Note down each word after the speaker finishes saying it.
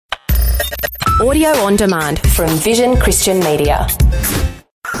Audio on demand from Vision Christian Media.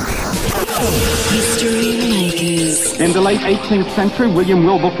 History Makers. In the late 18th century, William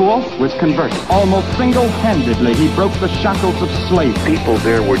Wilberforce was converted. Almost single-handedly, he broke the shackles of slavery. People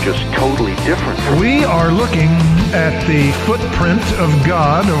there were just totally different. We are looking at the footprint of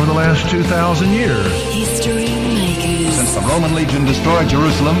God over the last 2,000 years. History Makers. Since the Roman legion destroyed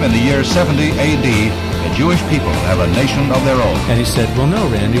Jerusalem in the year 70 A.D., the Jewish people have a nation of their own. And he said, well, no,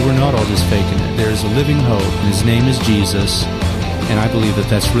 Randy, we're not all just faking it. There's a living hope, and his name is Jesus. And I believe that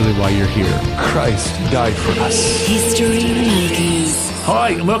that's really why you're here. Christ died for us. History Makers. Hi,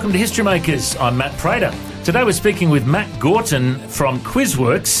 and welcome to History Makers. I'm Matt Prater. Today we're speaking with Matt Gorton from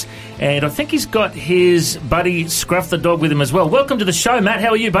Quizworks, and I think he's got his buddy Scruff the dog with him as well. Welcome to the show, Matt. How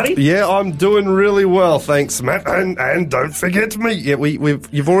are you, buddy? Yeah, I'm doing really well, thanks, Matt. And don't forget me. Yeah,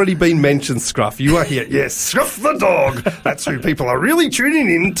 you've already been mentioned, Scruff. You are here. Yes, Scruff the dog. That's who people are really tuning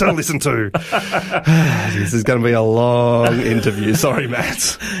in to listen to. This is going to be a long interview. Sorry,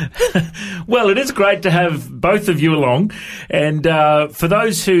 Matt. Well, it is great to have both of you along. And for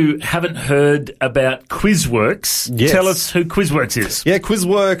those who haven't heard about Quizworks, yes. Tell us who Quizworks is. Yeah,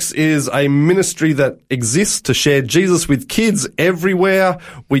 Quizworks is a ministry that exists to share Jesus with kids everywhere.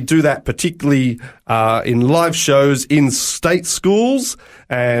 We do that particularly in live shows in state schools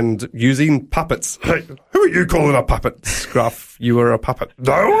and using puppets. Hey, who are you calling a puppet, Scruff? You are a puppet.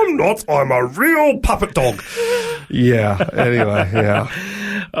 No, I'm not. I'm a real puppet dog. Yeah, anyway, yeah.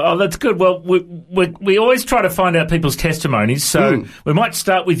 Oh, that's good. Well, we always try to find out people's testimonies, so we might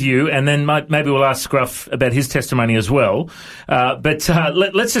start with you, and then maybe we'll ask Scruff about his testimony as well. But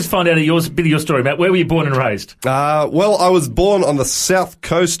let's just find out a bit of your story, Matt. Where were you born and raised? Well, I was born on the south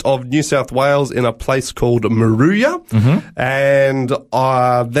coast of New South Wales in a place called Moruya, and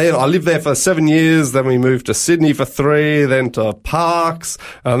then I lived there for 7 years. Then we moved to Sydney for 3, then to Parkes,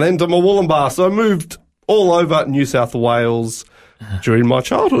 and then to Murwillumbah. So I moved all over New South Wales during my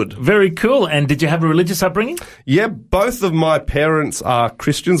childhood. Very cool. And did you have a religious upbringing? Yeah, both of my parents are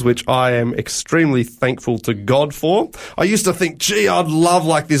Christians, which I am extremely thankful to God for. I used to think, gee, I'd love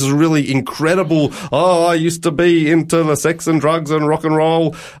like this really incredible, I used to be into the sex and drugs and rock and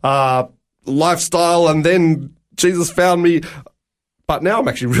roll lifestyle, and then Jesus found me. But now I'm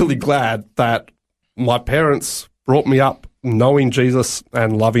actually really glad that my parents brought me up knowing Jesus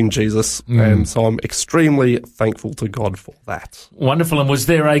and loving Jesus, and so I'm extremely thankful to God for that. Wonderful. And was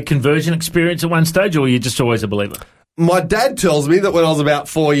there a conversion experience at one stage, or were you just always a believer? My dad tells me that when I was about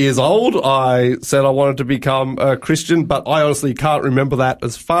 4 years old, I said I wanted to become a Christian, but I honestly can't remember that.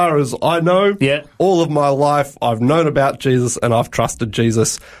 As far as I know, all of my life I've known about Jesus and I've trusted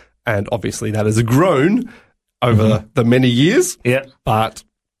Jesus, and obviously that has grown over the many years, but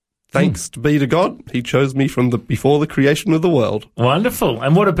thanks be to God, he chose me from before the creation of the world. Wonderful.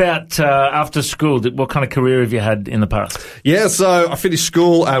 And what about after school? What kind of career have you had in the past? Yeah, so I finished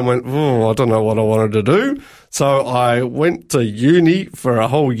school and went, I don't know what I wanted to do. So I went to uni for a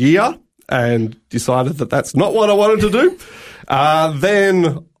whole year and decided that that's not what I wanted to do.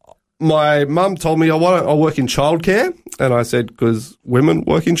 Then my mum told me I work in childcare, and I said, because women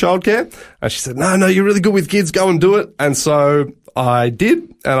work in childcare. And she said, no, you're really good with kids, go and do it. And so I did,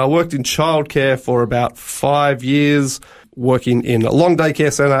 and I worked in childcare for about 5 years, working in a long day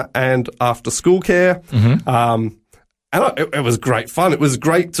care centre and after school care. And it was great fun. It was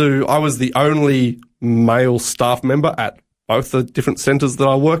great I was the only male staff member at both the different centres that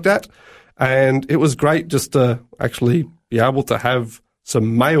I worked at. And it was great just to actually be able to have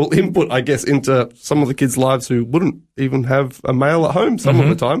some male input, I guess, into some of the kids' lives who wouldn't even have a male at home some of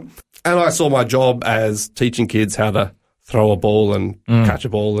the time. And I saw my job as teaching kids how to throw a ball and catch a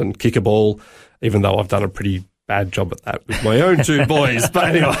ball and kick a ball, even though I've done a pretty bad job at that with my own 2 boys.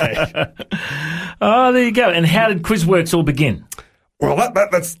 But anyway. Oh, there you go. And how did Quizworks all begin? Well,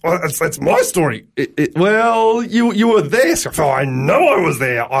 that's my story. Well, you were there, so I know I was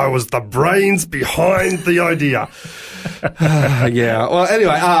there. I was the brains behind the idea. Yeah. Well,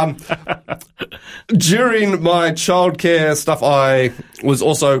 anyway, during my childcare stuff, I was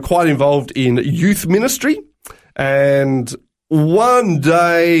also quite involved in youth ministry. And one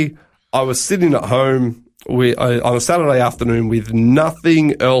day I was sitting at home on a Saturday afternoon with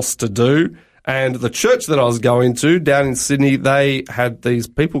nothing else to do. And the church that I was going to down in Sydney, they had these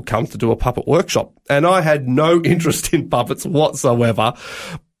people come to do a puppet workshop. And I had no interest in puppets whatsoever,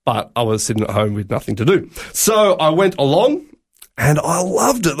 but I was sitting at home with nothing to do. So I went along and I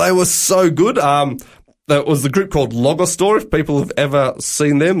loved it. They were so good. There was the group called Logos Store. If people have ever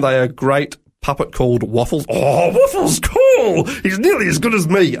seen them, they are great puppet called Waffles. Oh, Waffles, cool! He's nearly as good as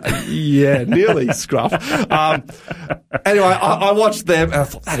me. Yeah, nearly, Scruff. Anyway, I watched them and I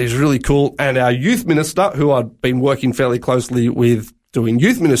thought, that is really cool. And our youth minister, who I'd been working fairly closely with doing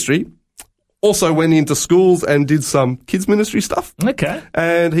youth ministry, also went into schools and did some kids ministry stuff. Okay.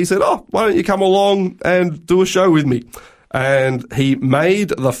 And he said, oh, why don't you come along and do a show with me? And he made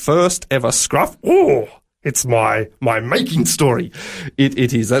the first ever Scruff. Oh, it's my making story.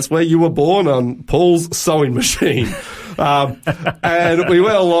 It is. That's where you were born, on Paul's sewing machine. And we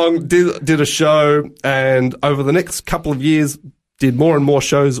went along, did a show, and over the next couple of years, did more and more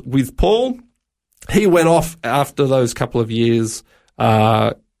shows with Paul. He went off after those couple of years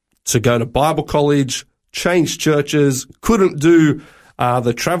to go to Bible college, changed churches, couldn't do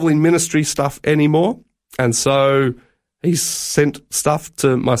the traveling ministry stuff anymore. And so he sent stuff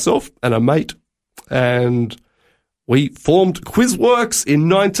to myself and a mate, and we formed Quizworks in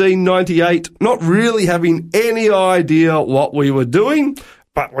 1998, not really having any idea what we were doing,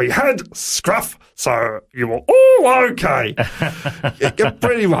 but we had Scruff, so you were all okay. Yeah,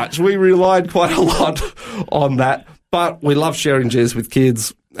 pretty much. We relied quite a lot on that, but we love sharing Jesus with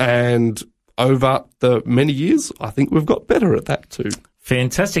kids, and over the many years, I think we've got better at that too.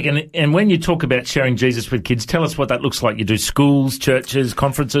 Fantastic. And when you talk about sharing Jesus with kids, tell us what that looks like. You do schools, churches,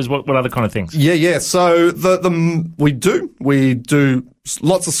 conferences, what other kind of things? Yeah. So we do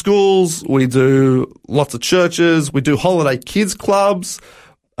lots of schools, we do lots of churches, we do holiday kids clubs.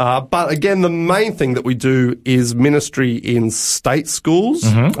 But again, the main thing that we do is ministry in state schools,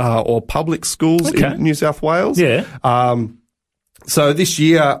 or public schools in New South Wales. Yeah. So this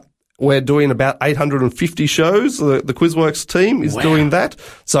year, we're doing about 850 shows. The Quizworks team is doing that.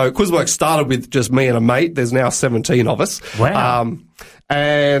 So Quizworks started with just me and a mate. There's now 17 of us. Wow.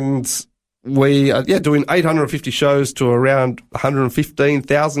 And we are doing 850 shows to around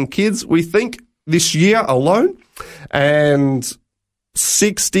 115,000 kids, we think, this year alone. And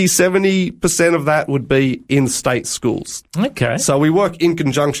 60-70% of that would be in state schools. Okay. So we work in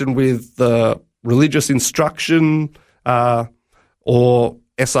conjunction with the religious instruction or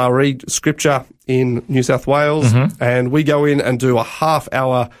SRE scripture in New South Wales, and we go in and do a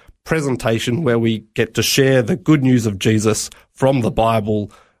half-hour presentation where we get to share the good news of Jesus from the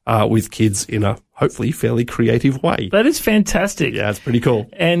Bible with kids in a hopefully fairly creative way. That is fantastic. Yeah, it's pretty cool.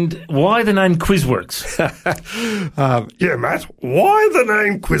 And why the name Quizworks? Yeah, Matt, why the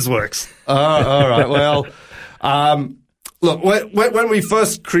name Quizworks? All right, well... Look, when we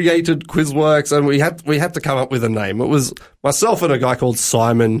first created Quizworks, and we had to come up with a name. It was myself and a guy called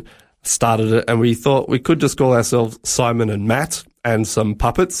Simon started it, and we thought we could just call ourselves Simon and Matt and some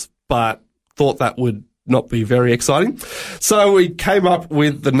puppets, but thought that would not be very exciting. So we came up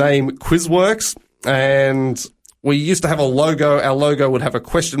with the name Quizworks, and we used to have a logo. Our logo would have a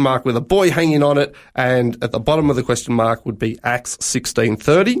question mark with a boy hanging on it, and at the bottom of the question mark would be Acts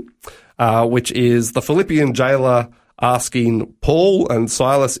 16:30, which is the Philippian jailer asking Paul and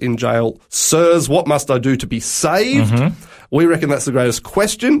Silas in jail, "Sirs, what must I do to be saved?" We reckon that's the greatest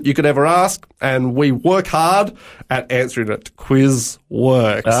question you could ever ask, and we work hard at answering it.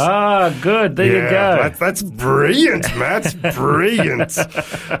 Quizworks. Ah, good. There you go. That's brilliant, Matt. Brilliant.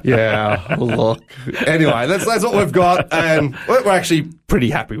 Yeah, look. Anyway, that's what we've got, and we're actually pretty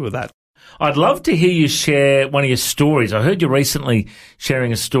happy with that. I'd love to hear you share one of your stories. I heard you recently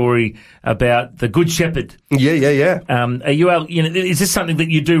sharing a story about the Good Shepherd. Yeah. Are you able, is this something that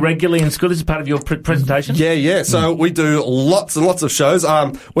you do regularly in school? This is part of your presentation? Yeah. So we do lots and lots of shows.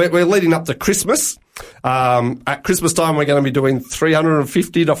 We're leading up to Christmas. At Christmas time, we're going to be doing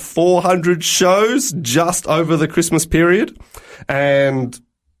 350 to 400 shows just over the Christmas period. And,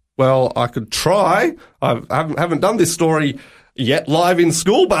 well, I could try. I haven't done this story yet live in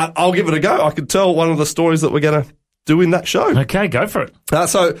school, but I'll give it a go. I could tell one of the stories that we're going to do in that show. Okay, go for it.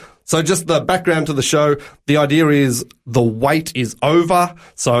 So just the background to the show, the idea is the wait is over.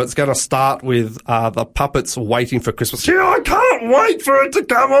 So it's going to start with the puppets waiting for Christmas. Yeah, I can't wait for it to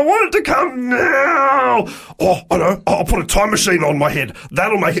come. I want it to come now. Oh, I know. I'll put a time machine on my head.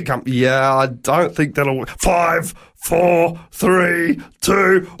 That'll make it come. Yeah, I don't think that'll work. 5, 4, 3,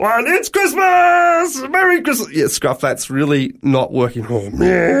 2, 1. It's Christmas! Merry Christmas! Yeah, Scruff, that's really not working. Oh,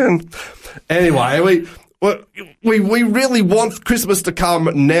 man. Anyway, we really want Christmas to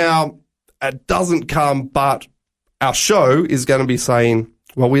come now. It doesn't come, but our show is going to be saying,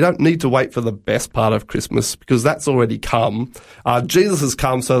 well, we don't need to wait for the best part of Christmas because that's already come. Jesus has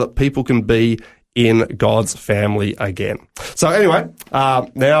come so that people can be in God's family again. So anyway,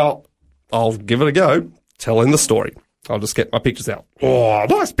 now I'll give it a go. Telling the story. I'll just get my pictures out. Oh,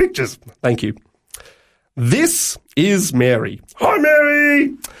 nice pictures. Thank you. This is Mary. Hi,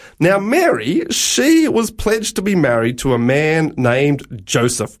 Mary! Now, Mary, she was pledged to be married to a man named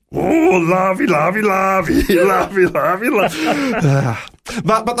Joseph. Oh, lovey, lovey, lovey, lovey, lovey, lovey.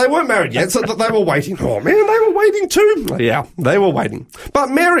 But they weren't married yet, so they were waiting. Oh, man, they were waiting too. Yeah, they were waiting. But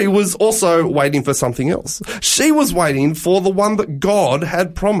Mary was also waiting for something else. She was waiting for the one that God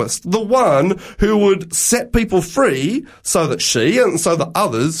had promised, the one who would set people free so that she and so that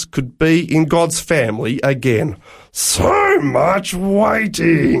others could be in God's family again. So much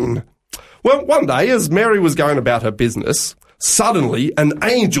waiting. Well, one day, as Mary was going about her business, suddenly an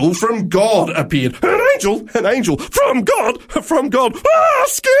angel from God appeared. An angel from God. Ah,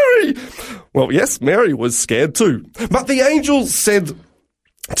 scary! Well, yes, Mary was scared too. But the angel said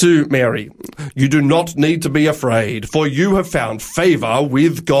to Mary, "You do not need to be afraid, for you have found favor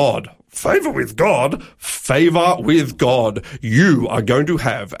with God." Favor with God? Favor with God. You are going to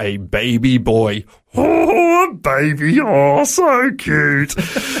have a baby boy. Oh, a baby. Oh, so cute.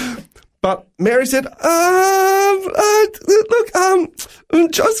 But Mary said, look,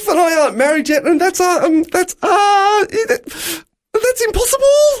 Joseph and I aren't married yet, and that's impossible.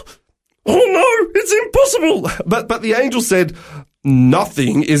 Oh no, it's impossible. But the angel said,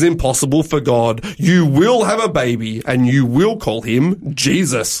 nothing is impossible for God. You will have a baby, and you will call him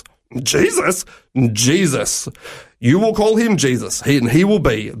Jesus. Jesus? Jesus. You will call him Jesus, and he will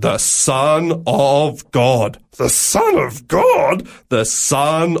be the Son of God. The Son of God? The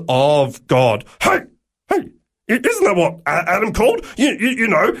Son of God. Hey, isn't that what Adam called? You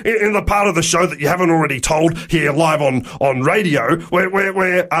know, in the part of the show that you haven't already told here live on radio,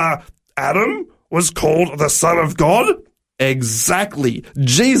 where Adam was called the Son of God? Exactly.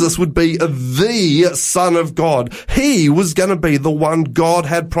 Jesus would be the Son of God. He was going to be the one God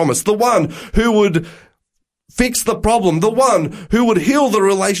had promised, the one who would fix the problem, the one who would heal the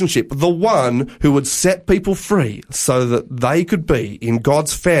relationship, the one who would set people free so that they could be in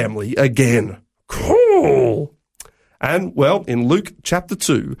God's family again. Cool. And, well, in Luke chapter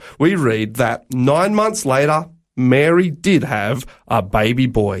 2, we read that 9 months later, Mary did have a baby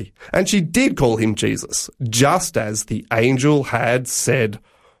boy, and she did call him Jesus, just as the angel had said.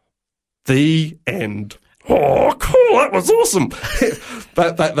 The end. Oh, cool, that was awesome.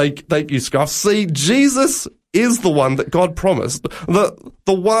 Thank you, Scruff. See, Jesus is the one that God promised, the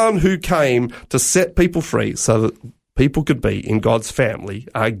one who came to set people free so that people could be in God's family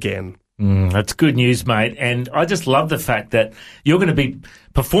again. That's good news, mate. And I just love the fact that you're going to be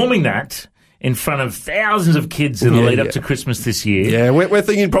performing that in front of thousands of kids in the lead up to Christmas this year. Yeah, we're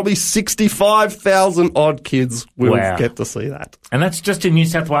thinking probably 65,000 odd kids will get to see that. And that's just in New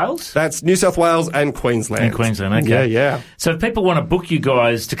South Wales? That's New South Wales and Queensland. Okay. Yeah. So if people want to book you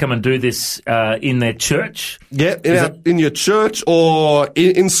guys to come and do this in their church? Yeah, in your church or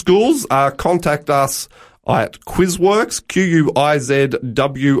in schools, contact us at Quizworks,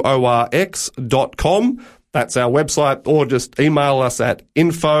 QUIZWORX.com. That's our website, or just email us at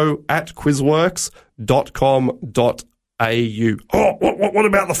info@quizworks.com.au. Oh, what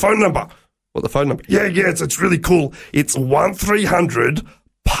about the phone number? What, the phone number? Yeah, it's really cool. It's 1300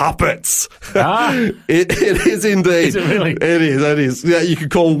 puppets. It is indeed. Is it really? It is. Yeah, you can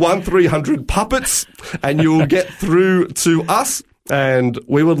call 1300 puppets and you will get through to us, and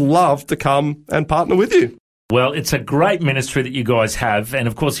we would love to come and partner with you. Well, it's a great ministry that you guys have, and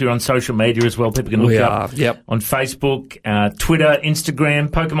of course you're on social media as well. People can look up on Facebook, Twitter, Instagram,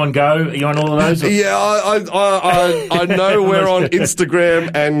 Pokemon Go. Are you on all of those? Yeah, I know we're on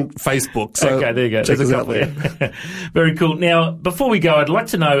Instagram and Facebook. So okay, there you go. Check us out there. Very cool. Now, before we go, I'd like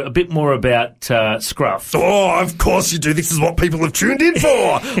to know a bit more about Scruff. Oh, of course you do. This is what people have tuned in for.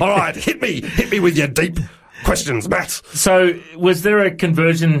 All right, hit me with your deep questions, Matt. So, was there a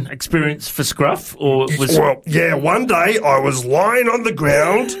conversion experience for Scruff, or was? Well, yeah. One day I was lying on the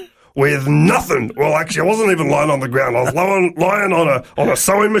ground with nothing. Well, actually, I wasn't even lying on the ground. I was lying on a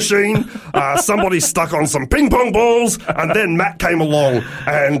sewing machine. Somebody stuck on some ping pong balls, and then Matt came along,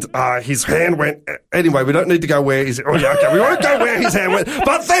 and his hand went. Anyway, we don't need to go where his. Oh yeah, okay, we won't go where his hand went.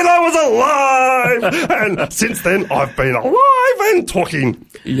 But then I was alive, and since then I've been alive and talking.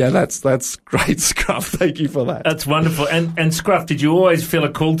 Yeah, that's great, Scruff. Thank you for that. That's wonderful. And Scruff, did you always feel a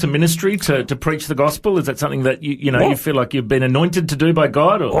call to ministry to preach the gospel? Is that something that you feel like you've been anointed to do by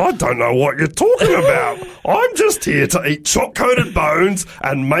God? Or? I don't know what you're talking about. I'm just here to eat choc-coated bones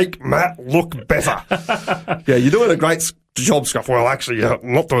and make Matt look better. Yeah, you're doing a great job, Scruff. Well, actually, you're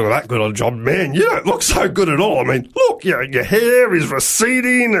not doing that good a job. Man, you don't look so good at all. I mean, look, your hair is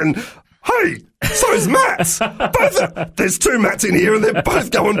receding and... Hey, so's Matt's. There's two Matts in here and they're both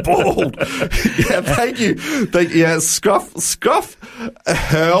going bald. Yeah, thank you. Yeah, Scruff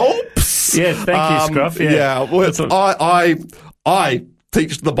helps. helps. Yeah, thank you, Scruff. Yeah, well, I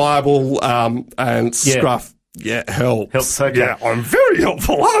teach the Bible, and Scruff. Yeah, helps. Okay. Yeah, I'm very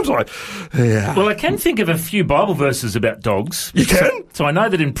helpful, aren't I? Yeah. Well, I can think of a few Bible verses about dogs. You can? So I know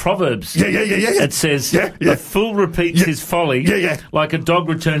that in Proverbs, it says, "A fool repeats his folly like a dog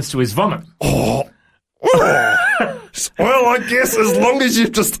returns to his vomit." Oh. Well, I guess as long as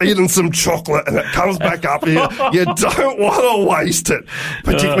you've just eaten some chocolate and it comes back up here, you don't want to waste it.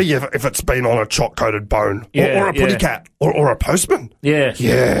 Particularly if it's been on a chalk-coated bone or a putty cat or a postman. Yeah.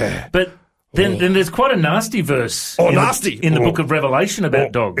 Yeah. But then there's quite a nasty verse in the book of Revelation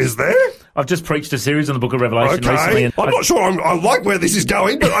about dogs. Is there? I've just preached a series on the book of Revelation recently. And I'm not sure I like where this is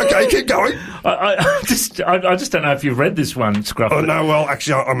going, but okay, keep going. I just don't know if you've read this one, Scruff. Oh, no, well,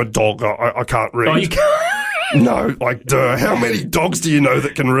 actually, I'm a dog. I can't read. Oh, you can't? No, how many dogs do you know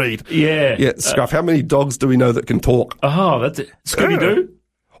that can read? Yeah. Yeah, Scruff, how many dogs do we know that can talk? Oh, that's it. Scooby-Doo?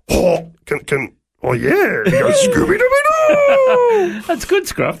 Oh, oh, yeah. He goes, Scooby-Doo! That's good,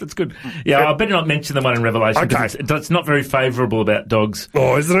 Scruff. That's good. Yeah, I better not mention the one in Revelation. Okay. It's not very favourable about dogs.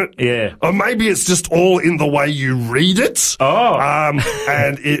 Oh, isn't it? Yeah. Or maybe it's just all in the way you read it. Oh.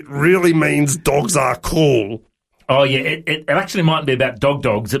 And it really means dogs are cool. Oh, yeah. It actually mightn't be about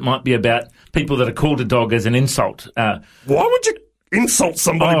dogs. It might be about people that are called a dog as an insult. Why would you insult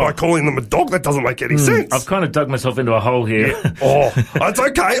somebody by calling them a dog? That doesn't make any sense. I've kind of dug myself into a hole here. Yeah. Oh, that's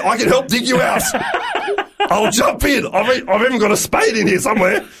okay. I can help dig you out. I'll jump in. I've even got a spade in here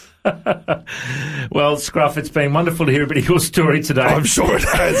somewhere. Well, Scruff, it's been wonderful to hear a bit of your story today. I'm sure it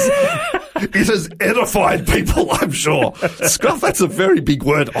has. It has edified people, I'm sure. Scruff, that's a very big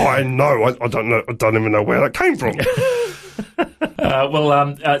word. I know. I don't know. I don't even know where that came from.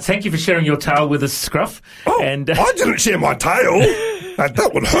 Thank you for sharing your tale with us, Scruff. Oh, and I didn't share my tale.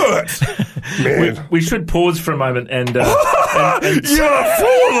 That would hurt. Man. We should pause for a moment and you're full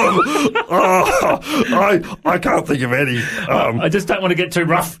of them. I can't think of any. I just don't want to get too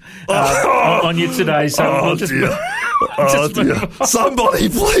rough on you today, so we'll just... Dear. Dear. Somebody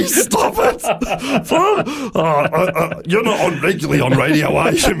please stop it. You're not regularly on radio,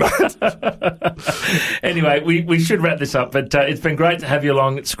 are you, Matt? Anyway, we should wrap this up, but it's been great to have you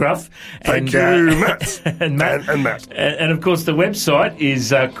along, Scruff. Thank you, Matt. And Matt. And Matt. And of course, the website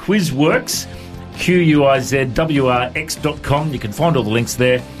is Quizworks, QUIZWRX.com. You can find all the links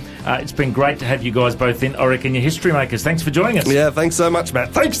there. It's been great to have you guys both in. I reckon you're history makers. Thanks for joining us. Yeah, thanks so much,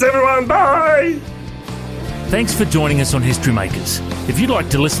 Matt. Thanks, everyone. Bye. Thanks for joining us on History Makers. If you'd like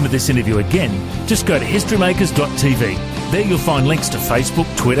to listen to this interview again, just go to historymakers.tv. There you'll find links to Facebook,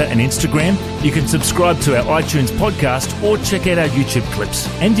 Twitter and Instagram. You can subscribe to our iTunes podcast or check out our YouTube clips.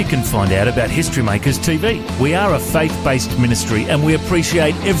 And you can find out about History Makers TV. We are a faith-based ministry and we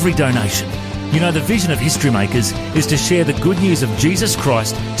appreciate every donation. You know, the vision of History Makers is to share the good news of Jesus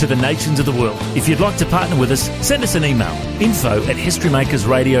Christ to the nations of the world. If you'd like to partner with us, send us an email,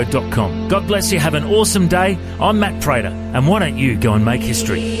 info@historymakersradio.com. God bless you. Have an awesome day. I'm Matt Prater, and why don't you go and make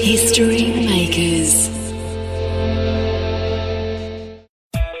history? History Makers.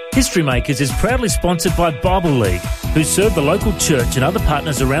 History Makers is proudly sponsored by Bible League, who serve the local church and other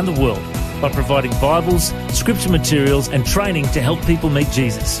partners around the world by providing Bibles, scripture materials and training to help people meet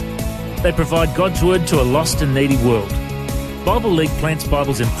Jesus. They provide God's Word to a lost and needy world. Bible League plants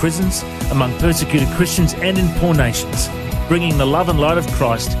Bibles in prisons, among persecuted Christians and in poor nations, bringing the love and light of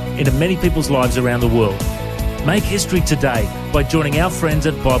Christ into many people's lives around the world. Make history today by joining our friends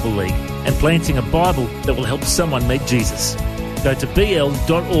at Bible League and planting a Bible that will help someone meet Jesus. Go to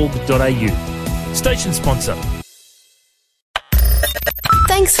bl.org.au. Station sponsor.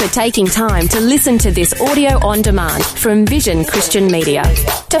 Thanks for taking time to listen to this audio on demand from Vision Christian Media.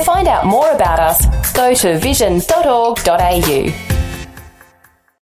 To find out more about us, go to vision.org.au.